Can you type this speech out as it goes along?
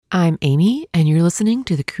I'm Amy, and you're listening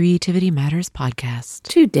to the Creativity Matters podcast.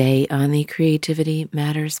 Today on the Creativity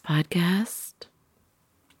Matters podcast,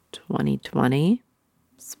 2020,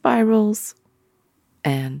 spirals,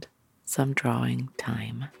 and some drawing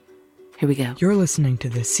time. Here we go. You're listening to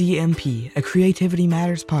the CMP, a Creativity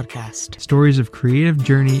Matters podcast. Stories of creative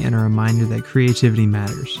journey and a reminder that creativity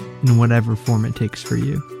matters in whatever form it takes for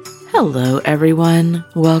you. Hello, everyone.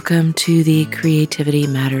 Welcome to the Creativity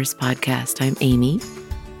Matters podcast. I'm Amy,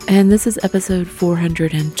 and this is episode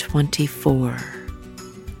 424,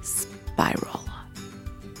 Spiral.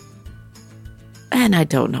 And I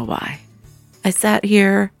don't know why. I sat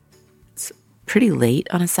here, it's pretty late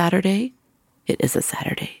on a Saturday. It is a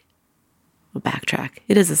Saturday. We'll backtrack.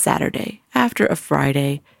 It is a Saturday after a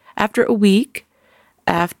Friday, after a week,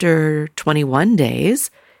 after 21 days,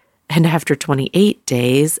 and after 28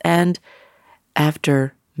 days, and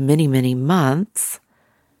after many, many months.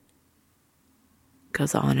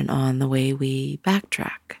 Goes on the way we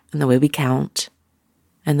backtrack, and the way we count,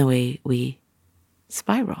 and the way we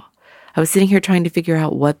spiral. I was sitting here trying to figure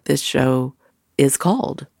out what this show is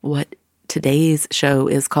called, what today's show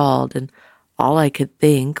is called, and all I could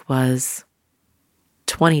think was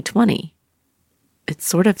 2020. It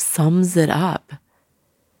sort of sums it up.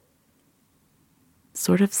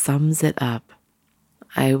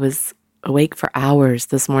 I was awake for hours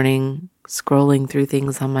this morning, scrolling through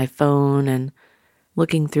things on my phone and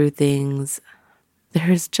looking through things.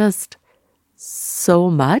 There's just so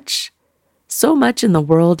much in the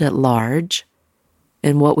world at large,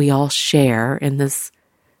 and what we all share in this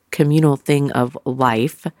communal thing of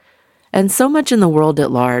life. And so much in the world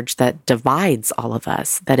at large that divides all of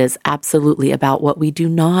us, that is absolutely about what we do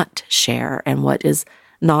not share and what is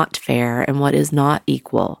not fair and what is not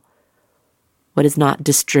equal, what is not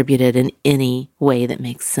distributed in any way that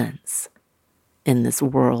makes sense in this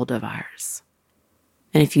world of ours.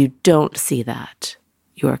 And if you don't see that,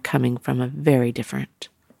 you are coming from a very different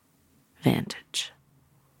vantage.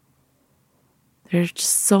 There's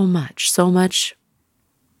just so much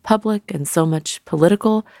public and so much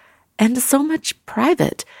political and so much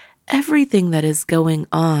private. Everything that is going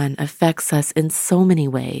on affects us in so many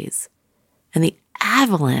ways. And the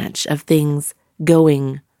avalanche of things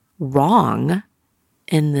going wrong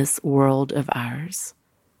in this world of ours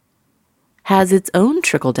has its own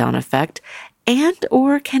trickle-down effect and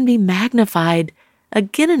or can be magnified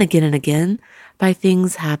again and again and again by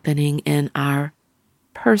things happening in our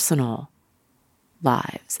personal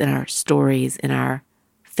lives, in our stories, in our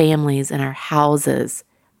families, in our houses,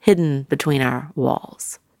 hidden between our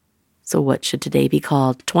walls. So what should today be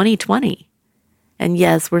called? 2020. And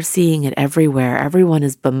yes, we're seeing it everywhere. Everyone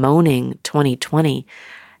is bemoaning 2020.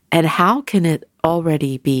 And how can it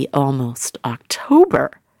already be almost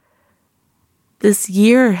October? This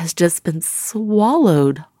year has just been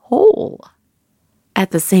swallowed whole. At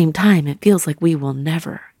the same time, it feels like we will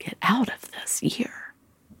never get out of this year.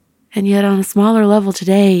 And yet on a smaller level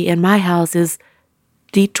today in my house is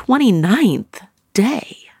the 29th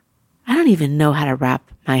day. I don't even know how to wrap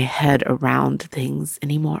my head around things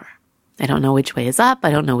anymore. I don't know which way is up. I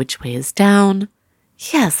don't know which way is down.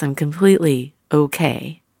 Yes, I'm completely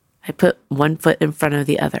okay. I put one foot in front of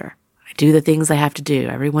the other. I do the things I have to do.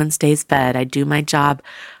 Everyone stays fed. I do my job.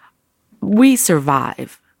 We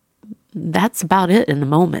survive. That's about it in the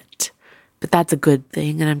moment. But that's a good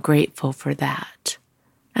thing, and I'm grateful for that.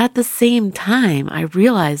 At the same time, I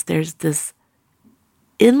realize there's this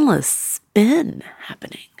endless spin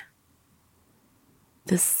happening.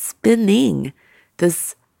 This spinning,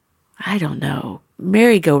 this, I don't know,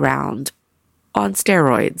 merry-go-round on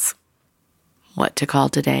steroids. What to call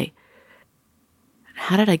today?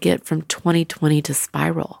 How did I get from 2020 to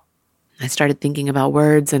spiral? I started thinking about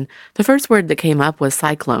words, and the first word that came up was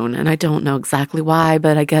cyclone, and I don't know exactly why,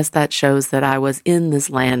 but I guess that shows that I was in this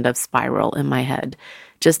land of spiral in my head,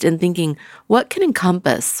 just in thinking, what can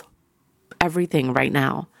encompass everything right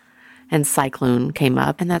now? And cyclone came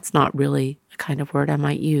up, and that's not really a kind of word I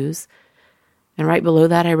might use. And right below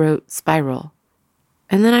that, I wrote spiral.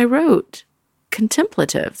 And then I wrote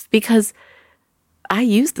contemplative, because I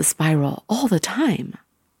use the spiral all the time.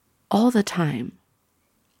 All the time.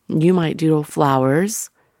 You might doodle flowers,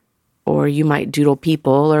 or you might doodle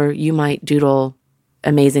people, or you might doodle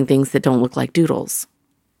amazing things that don't look like doodles.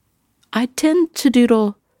 I tend to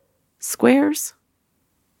doodle squares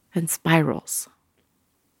and spirals.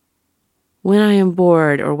 When I am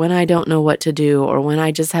bored, or when I don't know what to do, or when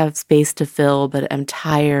I just have space to fill but am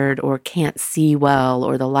tired or can't see well,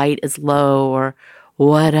 or the light is low, or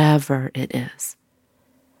whatever it is,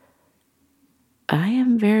 I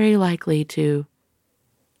am very likely to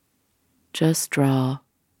just draw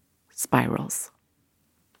spirals.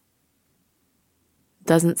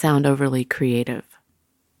 doesn't sound overly creative.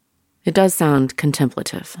 It does sound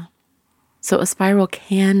contemplative. So a spiral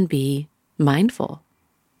can be mindful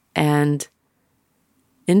and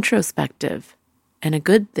introspective and a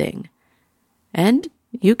good thing. And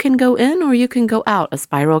you can go in or you can go out. A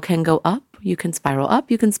spiral can go up, you can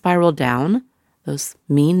spiral down. Those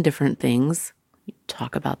mean different things. You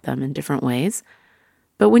talk about them in different ways.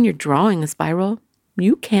 But when you're drawing a spiral,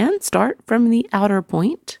 you can start from the outer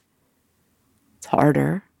point. It's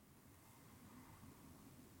harder.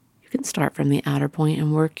 You can start from the outer point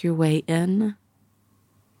and work your way in.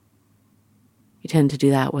 You tend to do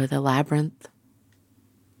that with a labyrinth.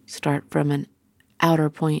 Start from an outer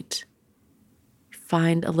point.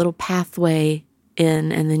 Find a little pathway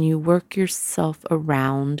in, and then you work yourself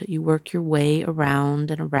around. You work your way around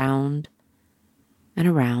and around and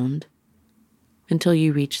around until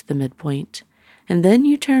you reach the midpoint. And then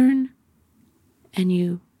you turn and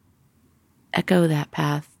you echo that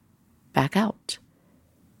path back out.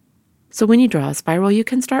 So when you draw a spiral, you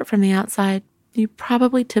can start from the outside. You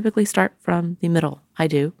probably typically start from the middle. I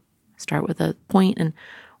do. Start with a point and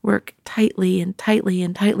work tightly and tightly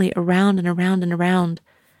and tightly around and around and around,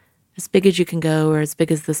 as big as you can go or as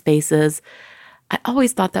big as the space is. I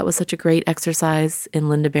always thought that was such a great exercise in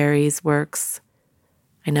Lynda Barry's works.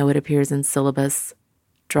 I know it appears in syllabus,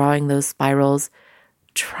 drawing those spirals,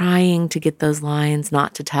 trying to get those lines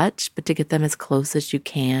not to touch, but to get them as close as you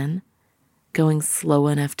can, going slow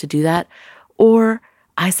enough to do that. Or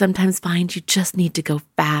I sometimes find you just need to go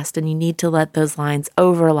fast and you need to let those lines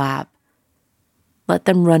overlap. Let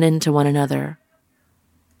them run into one another.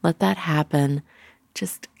 Let that happen.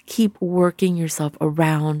 Just keep working yourself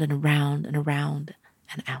around and around and around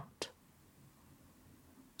and out.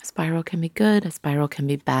 A spiral can be good. A spiral can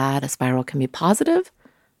be bad. A spiral can be positive.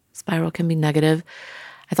 A spiral can be negative.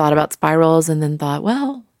 I thought about spirals and then thought,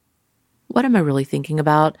 well, what am I really thinking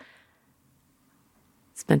about?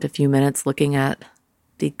 Spent a few minutes looking at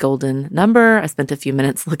the golden number. I spent a few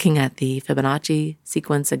minutes looking at the Fibonacci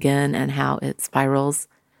sequence again and how it spirals,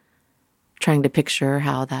 trying to picture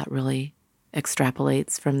how that really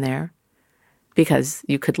extrapolates from there. Because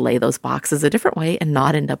you could lay those boxes a different way and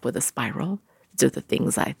not end up with a spiral. These are the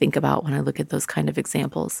things I think about when I look at those kind of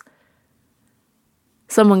examples.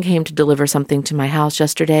 Someone came to deliver something to my house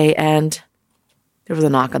yesterday, and there was a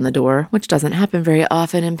knock on the door, which doesn't happen very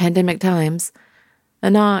often in pandemic times. A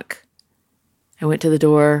knock. I went to the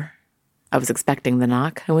door. I was expecting the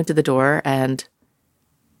knock. I went to the door, and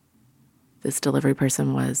this delivery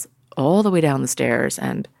person was all the way down the stairs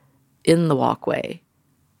and in the walkway,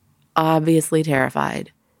 obviously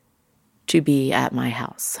terrified to be at my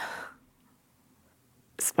house.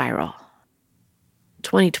 Spiral.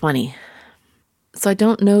 2020. So I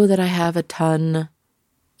don't know that I have a ton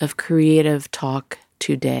of creative talk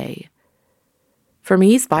today. For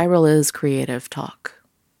me, spiral is creative talk.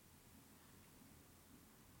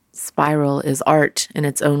 Spiral is art in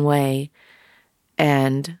its own way,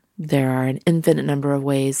 and there are an infinite number of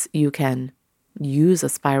ways you can use a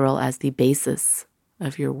spiral as the basis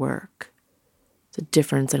of your work. There's a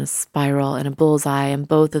difference in a spiral and a bullseye, and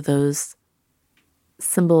both of those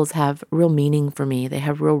symbols have real meaning for me. They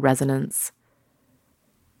have real resonance.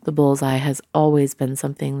 The bullseye has always been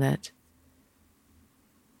something that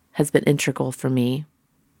has been integral for me.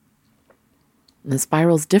 And the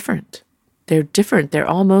spiral's different. They're different. They're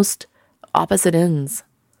almost opposite ends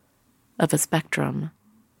of a spectrum.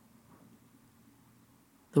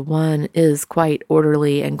 The one is quite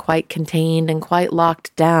orderly and quite contained and quite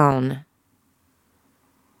locked down.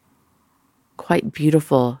 Quite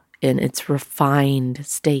beautiful in its refined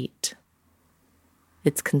state.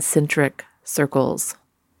 Its concentric circles.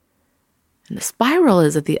 And the spiral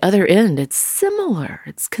is at the other end. It's similar.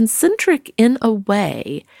 It's concentric in a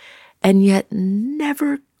way, and yet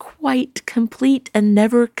never quite complete and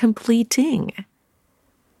never completing.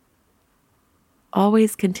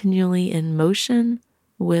 Always continually in motion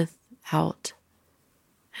without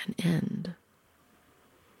an end.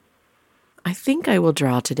 I think I will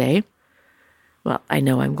draw today. Well, I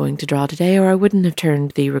know I'm going to draw today, or I wouldn't have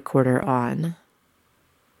turned the recorder on.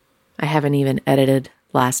 I haven't even edited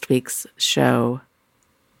last week's show.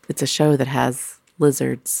 It's a show that has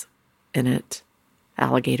lizards in it,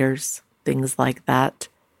 alligators, things like that.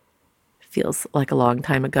 Feels like a long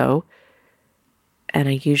time ago. And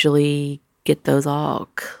I usually get those all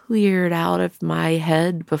cleared out of my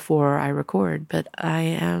head before I record, but I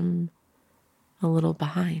am a little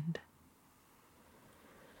behind.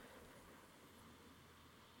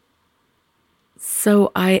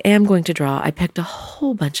 So I am going to draw. I picked a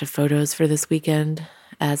whole bunch of photos for this weekend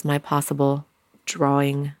as my possible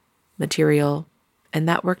drawing material, and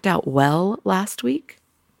that worked out well last week.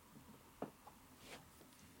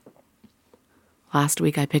 Last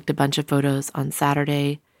week I picked a bunch of photos on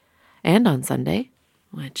Saturday and on Sunday,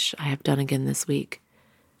 which I have done again this week.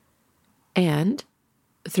 And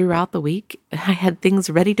throughout the week, I had things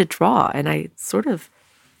ready to draw, and I sort of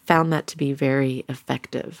found that to be very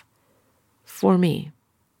effective for me.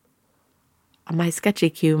 My Sketchy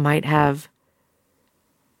queue might have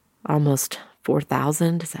almost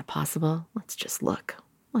 4,000. Is that possible? Let's just look.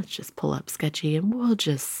 Let's just pull up Sketchy and we'll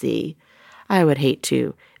just see. I would hate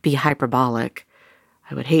to be hyperbolic.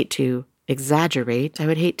 I would hate to exaggerate. I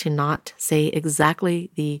would hate to not say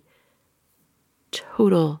exactly the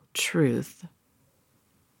total truth.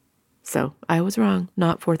 So I was wrong.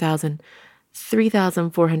 Not 4,000.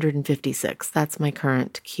 3,456. That's my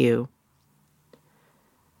current queue.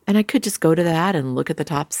 And I could just go to that and look at the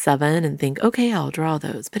top 7 and think, okay, I'll draw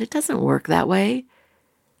those. But it doesn't work that way.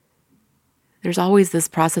 There's always this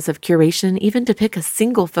process of curation, even to pick a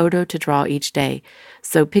single photo to draw each day.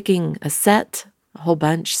 So picking a set, a whole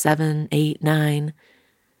bunch, 7, 8, 9,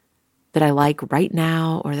 that I like right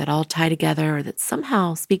now, or that all tie together, or that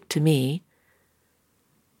somehow speak to me,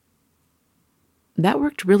 that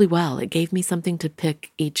worked really well. It gave me something to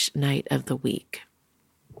pick each night of the week.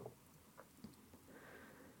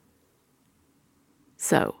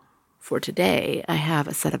 So for today, I have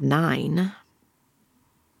a set of 9.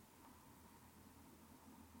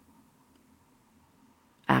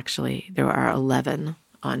 Actually, there are 11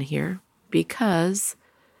 on here because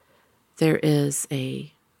there is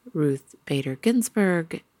a Ruth Bader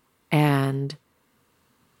Ginsburg and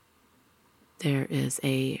there is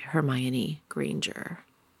a Hermione Granger.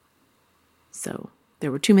 So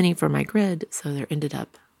there were too many for my grid, so there ended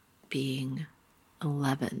up being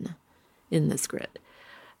 11 in this grid.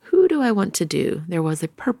 Who do I want to do? There was a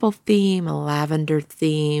purple theme, a lavender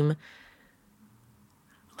theme,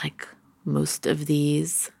 like most of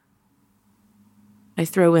these. I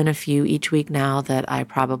throw in a few each week now that I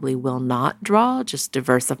probably will not draw, just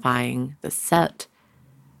diversifying the set.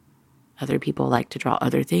 Other people like to draw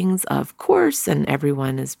other things, of course, and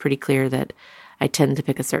everyone is pretty clear that I tend to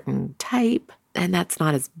pick a certain type, and that's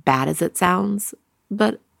not as bad as it sounds,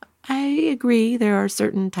 but I agree there are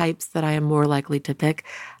certain types that I am more likely to pick.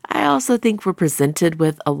 I also think we're presented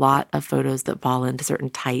with a lot of photos that fall into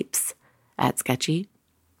certain types at Sketchy.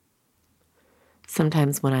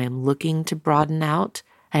 Sometimes when I am looking to broaden out,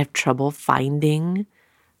 I have trouble finding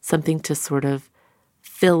something to sort of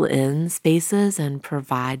fill in spaces and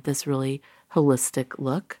provide this really holistic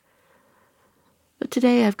look. But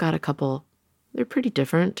today I've got a couple. They're pretty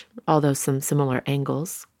different, although some similar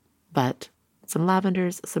angles, but some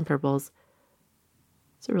lavenders, some purples.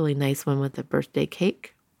 It's a really nice one with a birthday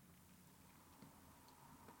cake.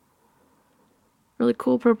 Really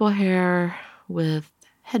cool purple hair with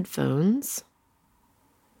headphones.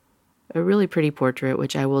 A really pretty portrait,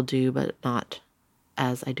 which I will do, but not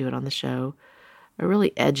as I do it on the show. A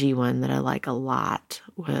really edgy one that I like a lot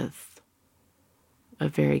with a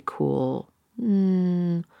very cool,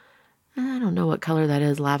 I don't know what color that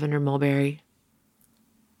is, lavender mulberry.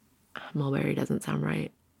 Mulberry doesn't sound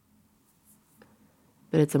right.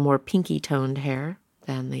 But it's a more pinky toned hair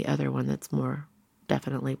than the other one that's more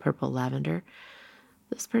definitely purple lavender.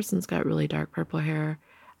 This person's got really dark purple hair.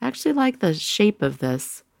 I actually like the shape of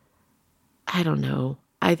this. I don't know.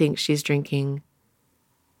 I think she's drinking.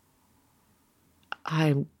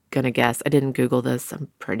 I'm going to guess. I didn't Google this. I'm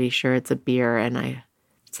pretty sure it's a beer, and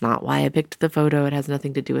it's not why I picked the photo. It has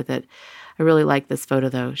nothing to do with it. I really like this photo,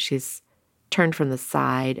 though. She's turned from the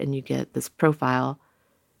side, and you get this profile.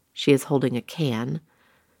 She is holding a can.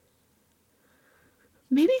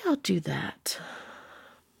 Maybe I'll do that.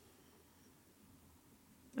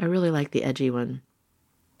 I really like the edgy one,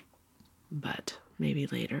 but maybe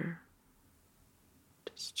later.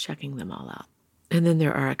 Just checking them all out. And then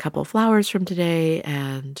there are a couple flowers from today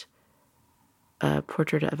and a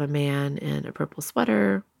portrait of a man in a purple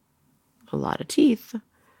sweater, a lot of teeth.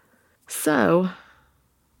 So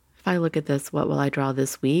if I look at this, what will I draw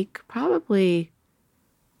this week? Probably,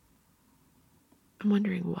 I'm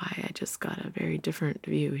wondering why I just got a very different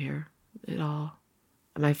view here.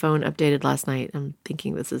 My phone updated last night. I'm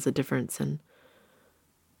thinking this is a difference in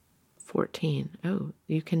 14. Oh,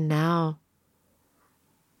 you can now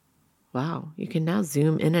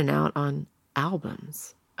zoom in and out on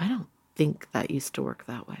albums. I don't think that used to work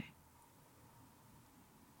that way.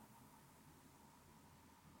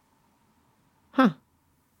 Huh.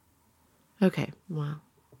 Okay, well,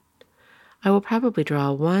 I will probably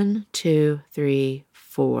draw 1, 2, 3,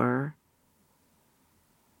 4.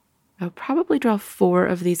 I'll probably draw 4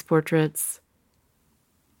 of these portraits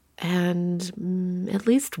and at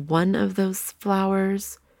least one of those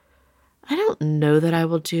flowers. I don't know that I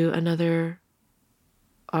will do another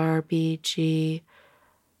RBG.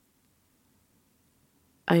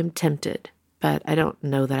 I am tempted, but I don't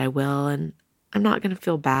know that I will, and I'm not going to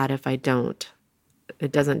feel bad if I don't.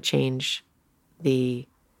 It doesn't change the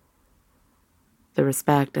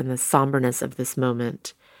respect and the somberness of this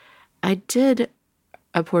moment. I did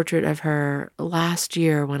a portrait of her last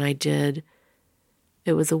year when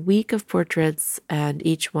it was a week of portraits, and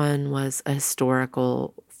each one was a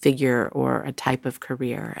historical figure or a type of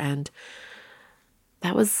career. And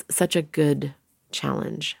that was such a good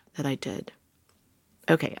challenge that I did.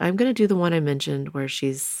 Okay, I'm going to do the one I mentioned where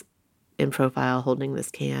she's in profile holding this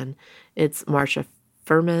can. It's Marcia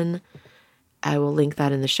Furman. I will link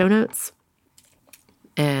that in the show notes.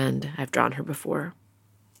 And I've drawn her before.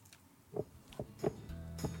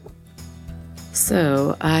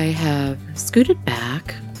 So I have scooted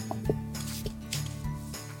back.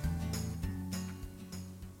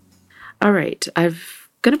 All right, I'm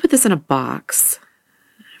going to put this in a box.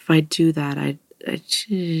 If I do that,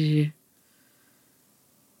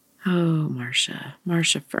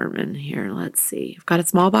 Marcia Furman here. Let's see. I've got a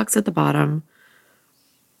small box at the bottom.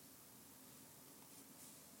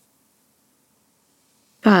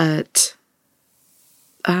 But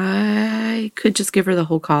I could just give her the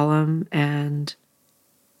whole column, and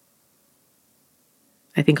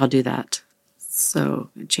I think I'll do that.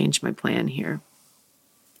 So I changed my plan here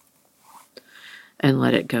and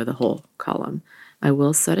let it go the whole column. I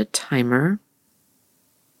will set a timer.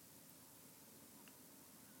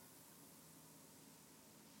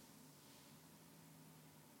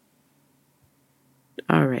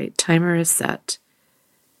 All right, timer is set.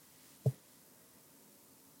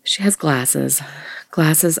 She has glasses.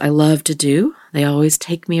 Glasses I love to do. They always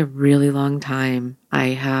take me a really long time.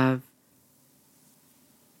 I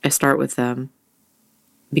start with them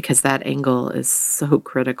because that angle is so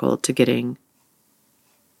critical to getting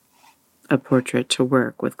a portrait to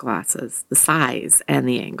work with glasses, the size and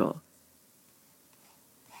the angle.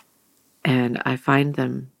 And I find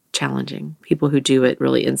them challenging. People who do it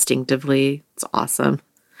really instinctively, it's awesome.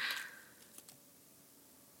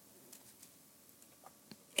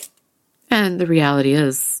 And the reality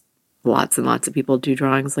is, lots and lots of people do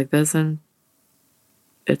drawings like this, and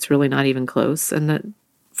it's really not even close. And that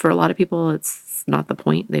for a lot of people, it's not the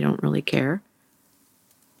point. They don't really care.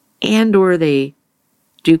 And or they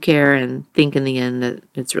do care and think in the end that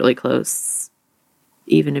it's really close,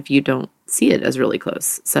 even if you don't see it as really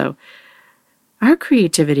close. So our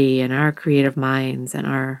creativity and our creative minds and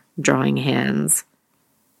our drawing hands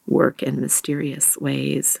work in mysterious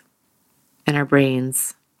ways. And our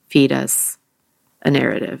brains feed us a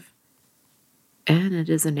narrative. And it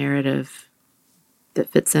is a narrative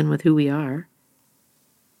that fits in with who we are.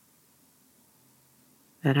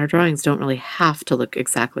 And our drawings don't really have to look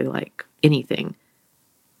exactly like anything.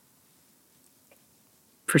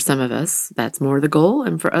 For some of us, that's more the goal,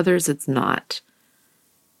 and for others, it's not.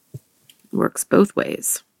 It works both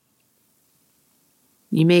ways.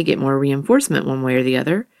 You may get more reinforcement one way or the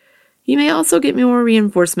other. You may also get more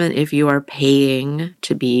reinforcement if you are paying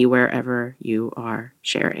to be wherever you are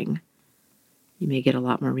sharing. You may get a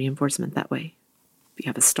lot more reinforcement that way. If you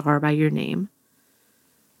have a star by your name,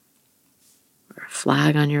 or a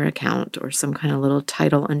flag on your account, or some kind of little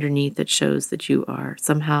title underneath that shows that you are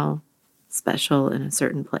somehow special in a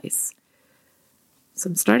certain place. So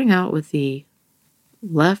I'm starting out with the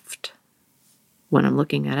left, when I'm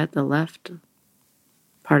looking at it, the left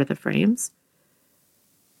part of the frames.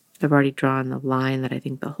 I've already drawn the line that I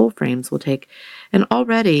think the whole frames will take. And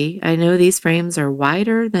already I know these frames are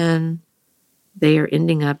wider than they are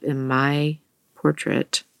ending up in my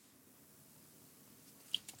portrait.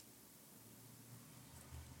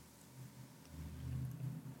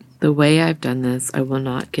 The way I've done this, I will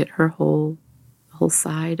not get her whole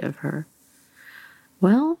side of her.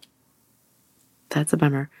 Well, that's a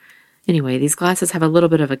bummer. Anyway, these glasses have a little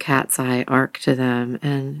bit of a cat's eye arc to them,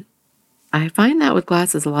 and I find that with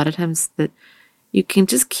glasses a lot of times that you can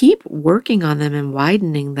just keep working on them and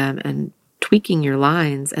widening them and tweaking your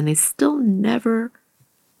lines, and they still never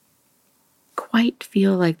quite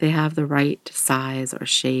feel like they have the right size or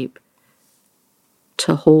shape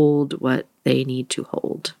to hold what they need to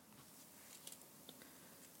hold.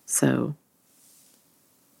 So,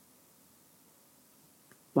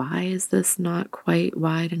 why is this not quite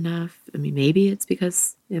wide enough? I mean, maybe it's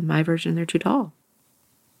because in my version they're too tall.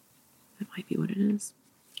 That might be what it is.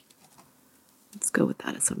 Let's go with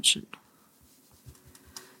that assumption.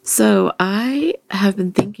 So I have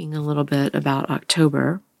been thinking a little bit about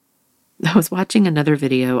October. I was watching another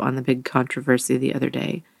video on the big controversy the other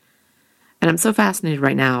day, and I'm so fascinated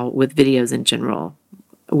right now with videos in general,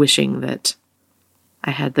 wishing that I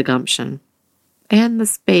had the gumption and the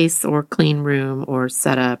space or clean room or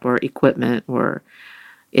setup or equipment or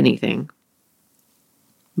anything.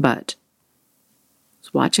 But I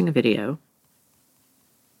was watching a video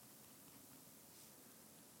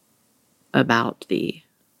about the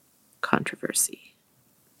controversy.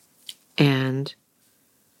 And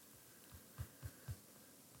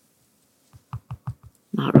I'm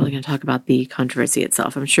not really going to talk about the controversy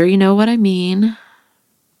itself. I'm sure you know what I mean.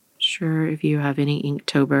 Sure, if you have any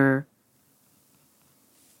Inktober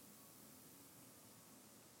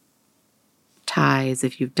ties,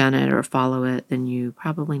 if you've done it or follow it, then you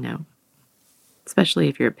probably know. Especially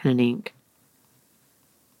if you're a pen and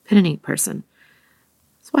ink person.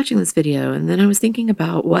 I was watching this video and then I was thinking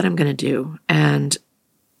about what I'm going to do. And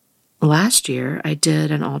last year I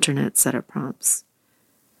did an alternate set of prompts.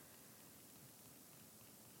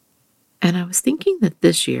 And I was thinking that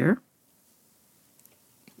this year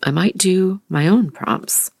I might do my own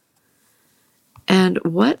prompts. And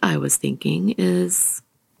what I was thinking is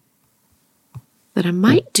that I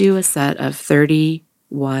might do a set of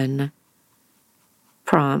 31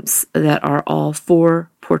 prompts that are all for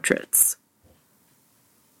portraits.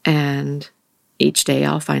 And each day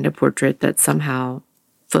I'll find a portrait that somehow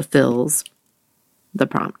fulfills the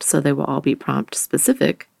prompt. So they will all be prompt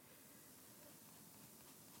specific.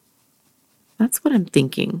 That's what I'm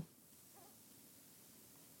thinking.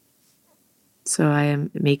 So I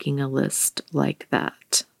am making a list like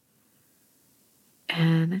that.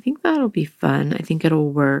 And I think that'll be fun. I think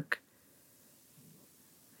it'll work.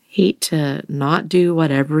 Hate to not do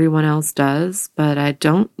what everyone else does, but I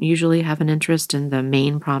don't usually have an interest in the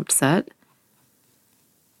main prompt set.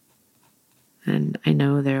 And I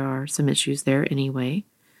know there are some issues there anyway.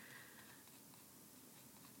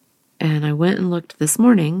 And I went and looked this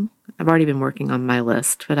morning. I've already been working on my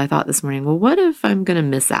list, but I thought this morning, well, what if I'm going to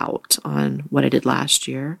miss out on what I did last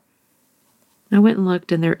year? I went and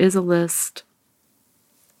looked, and there is a list.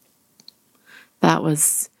 That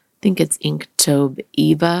was, I think it's Inktober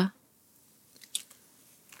Eva.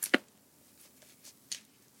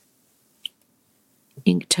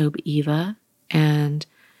 Inktober Eva. And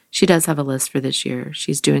she does have a list for this year.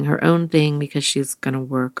 She's doing her own thing because she's going to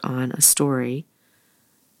work on a story.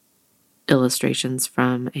 Illustrations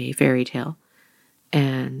from a fairy tale.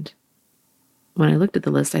 And when I looked at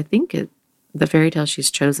the list, I think the fairy tale she's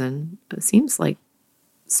chosen seems like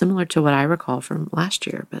similar to what I recall from last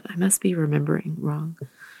year, but I must be remembering wrong.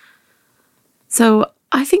 So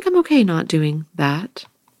I think I'm okay not doing that.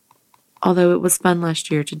 Although it was fun last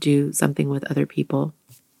year to do something with other people.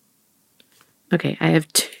 Okay, I have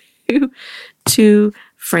two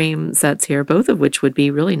frame sets here, both of which would be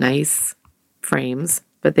really nice frames,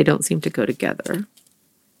 but they don't seem to go together.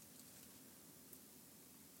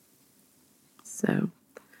 So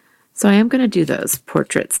I am going to do those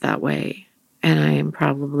portraits that way, and I am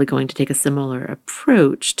probably going to take a similar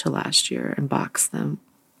approach to last year and box them.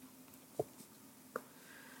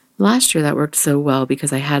 Last year that worked so well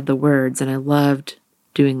because I had the words and I loved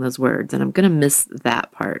doing those words, and I'm going to miss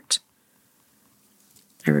that part.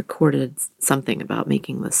 I recorded something about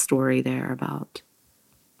making the story there, about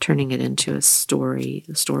turning it into a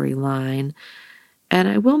storyline, and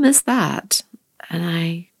I will miss that.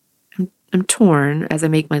 And I'm torn as I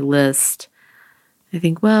make my list. I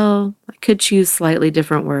think, well, I could choose slightly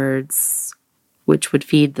different words, which would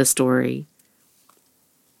feed the story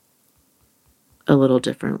a little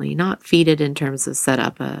differently. Not feed it in terms of set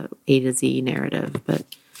up a A to Z narrative, but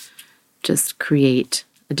just create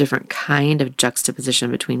a different kind of juxtaposition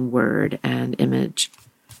between word and image.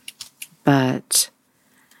 But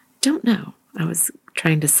I don't know. I was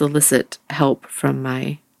trying to solicit help from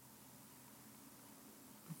my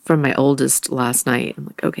oldest last night. I'm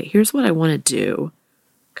like, okay, here's what I want to do.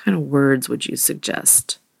 What kind of words would you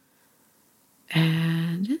suggest?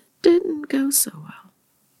 And it didn't go so well.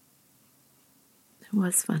 It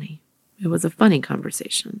was funny. It was a funny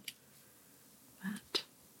conversation. But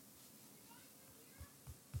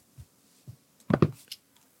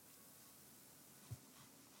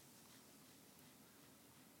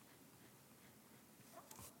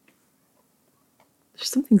there's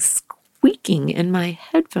something squeaking in my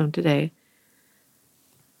headphone today.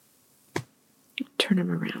 Turn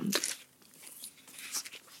them around.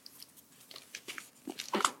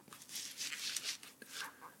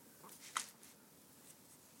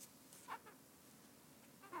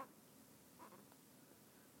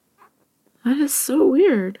 That is so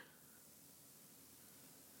weird.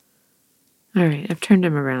 All right, I've turned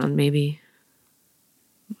him around. Maybe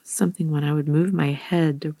it was something when I would move my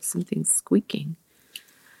head, there was something squeaking.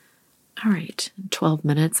 All right, in 12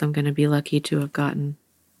 minutes, I'm going to be lucky to have gotten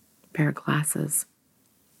a pair of glasses.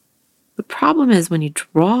 The problem is when you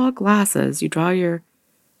draw glasses, you draw your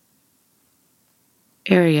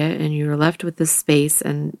area and you're left with this space,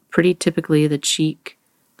 and pretty typically the cheek,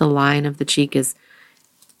 the line of the cheek is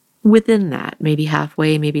within that, maybe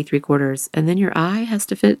halfway, maybe 3/4, and then your eye has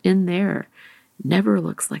to fit in there. Never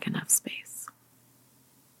looks like enough space.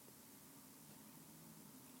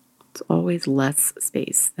 It's always less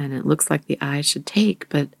space than it looks like the eye should take,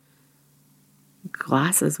 but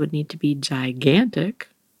glasses would need to be gigantic.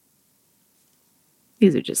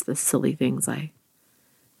 These are just the silly things I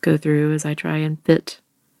go through as I try and fit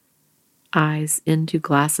eyes into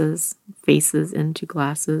glasses, faces into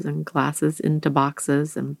glasses, and glasses into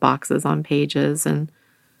boxes, and boxes on pages, and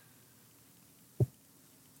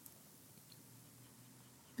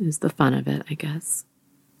is the fun of it, I guess.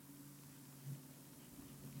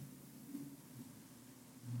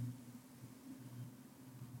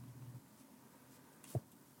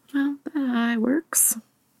 Well, that eye works.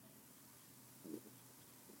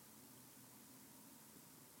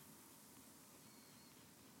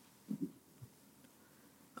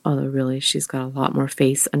 Although really, she's got a lot more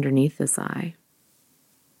face underneath this eye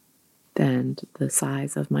than the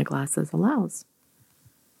size of my glasses allows.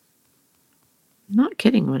 I'm not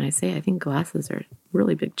kidding when I say I think glasses are a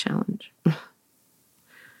really big challenge. A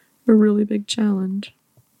really big challenge.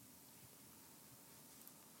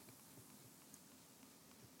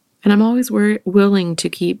 And I'm always willing to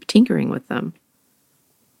keep tinkering with them.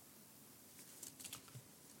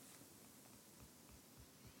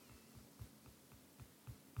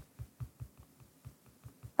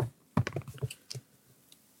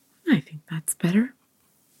 I think that's better.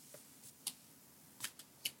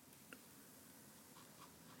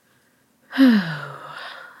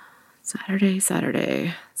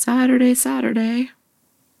 Saturday.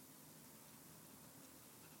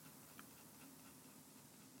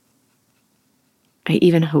 I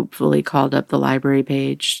even hopefully called up the library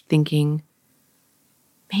page thinking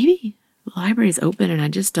maybe the library's open and I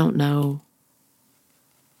just don't know.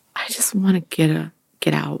 I just want to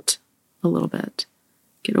get out a little bit,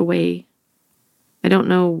 get away. I don't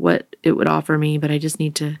know what it would offer me, but I just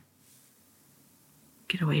need to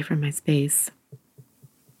get away from my space.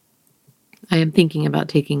 I am thinking about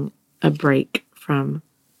taking a break from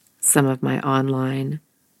some of my online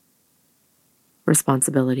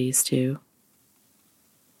responsibilities too.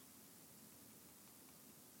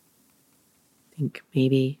 I think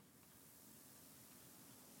maybe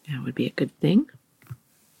that would be a good thing.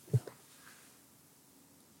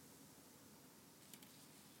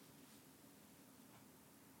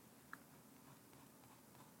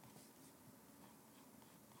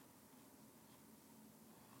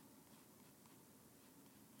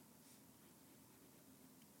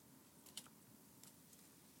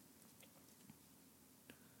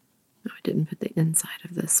 No, I didn't put the inside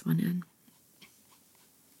of this one in.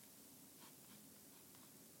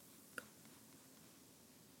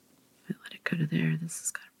 I let it go to there. This has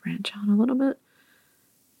got to branch out a little bit.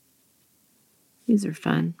 These are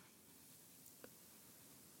fun.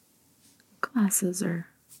 Glasses are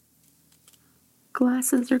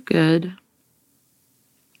good.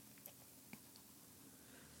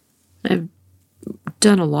 I've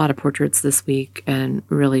done a lot of portraits this week and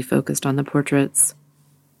really focused on the portraits.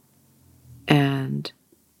 And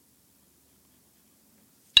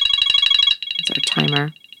it's our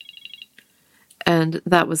timer. And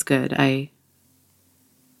that was good. I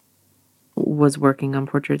was working on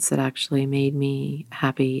portraits that actually made me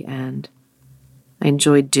happy and I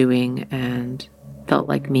enjoyed doing and felt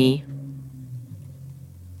like me.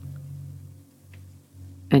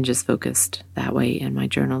 And just focused that way in my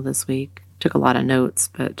journal this week. Took a lot of notes,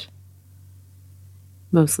 but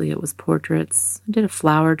mostly it was portraits. I did a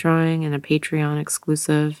flower drawing and a Patreon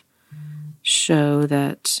exclusive show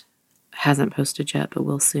that hasn't posted yet, but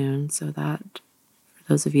will soon. So that, for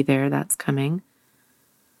those of you there, that's coming.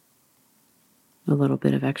 A little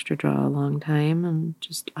bit of extra draw a long time and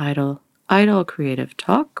just idle creative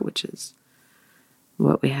talk, which is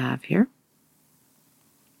what we have here.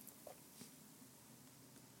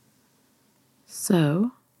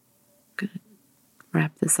 So, I'm going to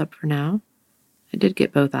wrap this up for now. I did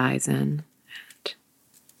get both eyes in. And if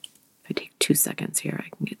I take 2 seconds here, I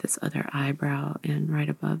can get this other eyebrow in right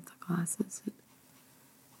above the glasses. It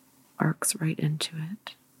arcs right into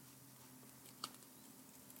it.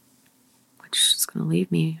 Which is going to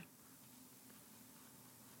lead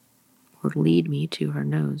me to her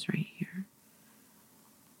nose right here.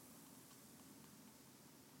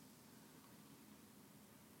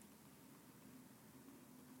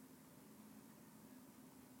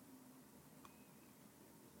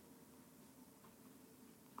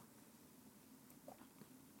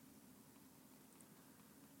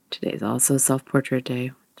 Today's also self-portrait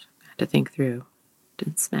day. I had to think through.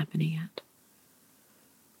 Didn't snap any yet.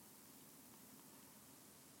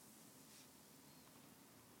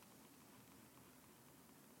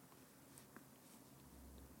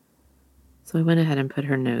 So I went ahead and put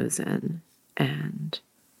her nose in, and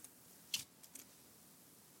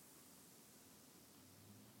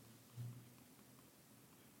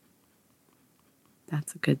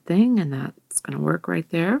that's a good thing, and that's going to work right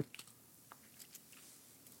there.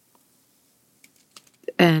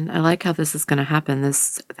 And I like how this is going to happen.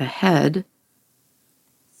 The head,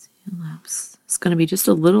 is going to be just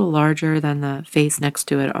a little larger than the face next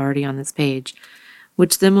to it already on this page,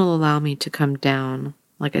 which then will allow me to come down,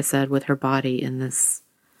 like I said, with her body in the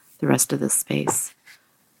rest of this space.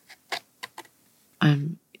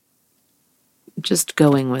 I'm just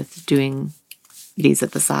going with doing these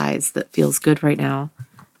at the size that feels good right now,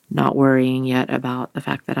 not worrying yet about the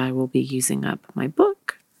fact that I will be using up my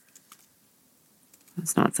book.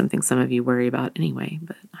 It's not something some of you worry about anyway,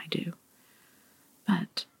 but I do.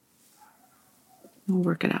 But we'll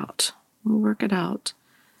work it out. We'll work it out.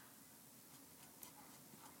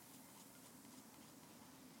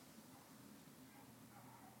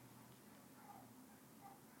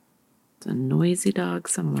 It's a noisy dog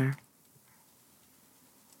somewhere.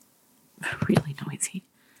 Really noisy.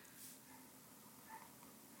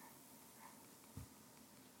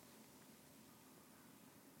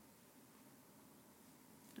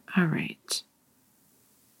 All right.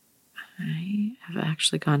 I have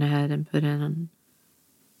actually gone ahead and put in,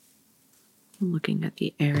 looking at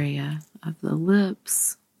the area of the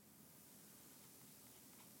lips.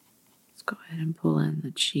 Let's go ahead and pull in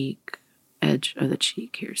the cheek, edge of the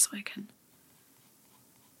cheek here so I can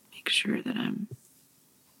make sure that I'm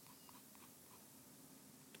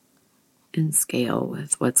in scale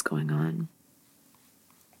with what's going on.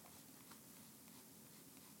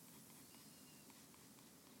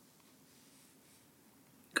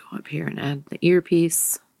 Go up here and add the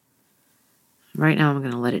earpiece. Right now I'm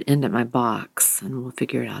going to let it end at my box, and we'll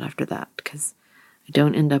figure it out after that, because I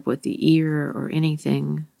don't end up with the ear or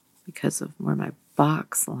anything because of where my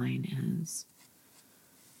box line is.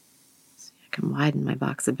 See, I can widen my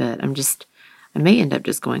box a bit. I may end up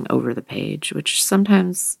just going over the page, which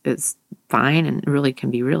sometimes is fine and really can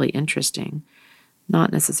be really interesting.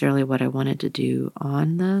 Not necessarily what I wanted to do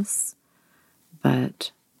on this,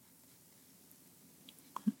 but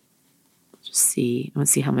let's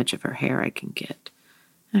see how much of her hair I can get.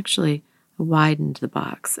 Actually, I widened the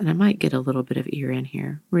box, and I might get a little bit of ear in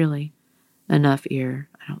here. Really, enough ear.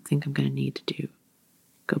 I don't think I'm going to need to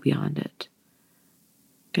go beyond it.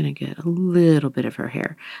 Going to get a little bit of her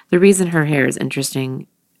hair. The reason her hair is interesting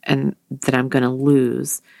and that I'm going to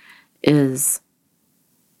lose is,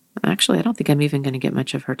 actually, I don't think I'm even going to get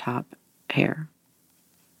much of her top hair.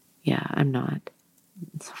 Yeah, I'm not.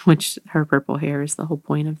 Which, her purple hair is the whole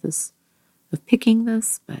point of this, of picking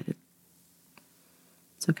this, but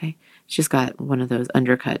it's okay. She's got one of those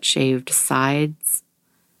undercut shaved sides,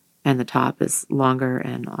 and the top is longer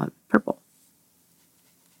and purple.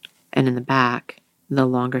 And in the back, the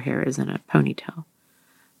longer hair is in a ponytail,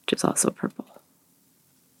 which is also purple.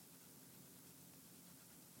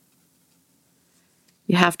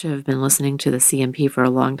 You have to have been listening to the CMP for a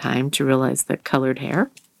long time to realize that colored hair.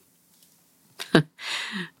 I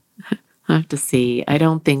have to see. I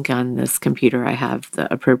don't think on this computer I have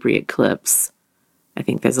the appropriate clips. I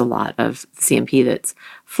think there's a lot of CMP that's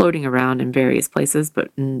floating around in various places, but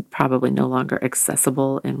probably no longer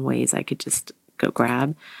accessible in ways I could just go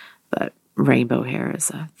grab. But rainbow hair is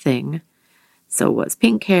a thing. So was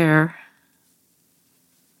pink hair.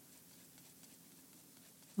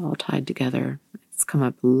 All tied together. It's come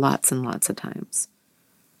up lots and lots of times.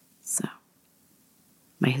 So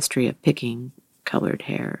my history of picking colored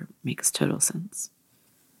hair makes total sense.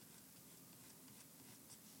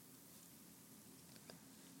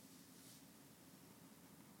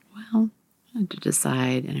 Well, I have to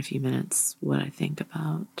decide in a few minutes what I think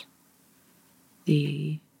about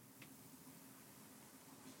the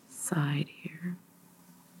side here.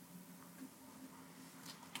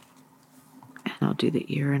 And I'll do the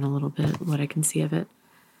ear in a little bit, what I can see of it.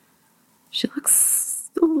 She looks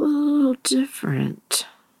a little different.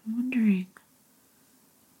 I'm wondering.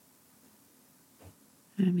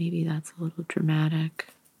 Maybe that's a little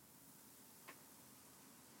dramatic.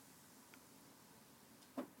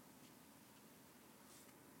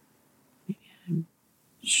 Maybe I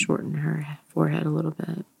shorten her forehead a little bit,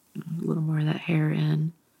 a little more of that hair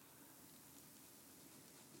in.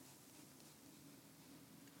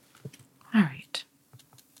 All right.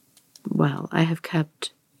 Well, I have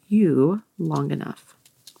kept you long enough.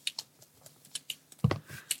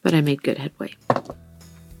 but I made good headway.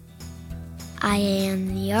 I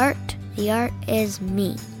am the art. The art is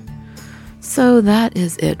me. So that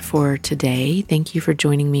is it for today. Thank you for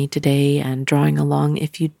joining me today and drawing along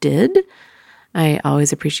if you did. I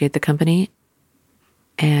always appreciate the company,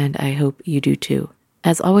 and I hope you do too.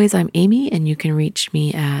 As always, I'm Amy, and you can reach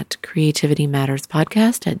me at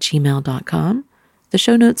creativitymatterspodcast@gmail.com. The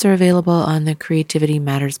show notes are available on the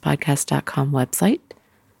creativitymatterspodcast.com website.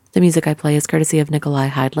 The music I play is courtesy of Nikolai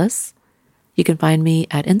Heidless. You can find me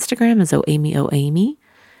at Instagram as OAmyOAmy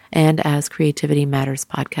and as Creativity Matters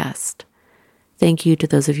Podcast. Thank you to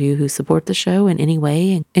those of you who support the show in any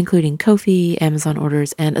way, including Ko-fi, Amazon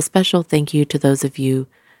orders, and a special thank you to those of you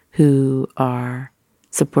who are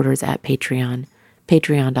supporters at Patreon,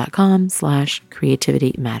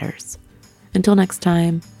 patreon.com/creativitymatters. Until next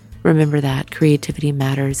time, remember that creativity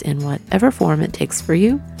matters in whatever form it takes for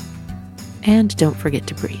you, and don't forget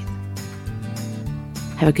to breathe.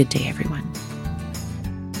 Have a good day, everyone.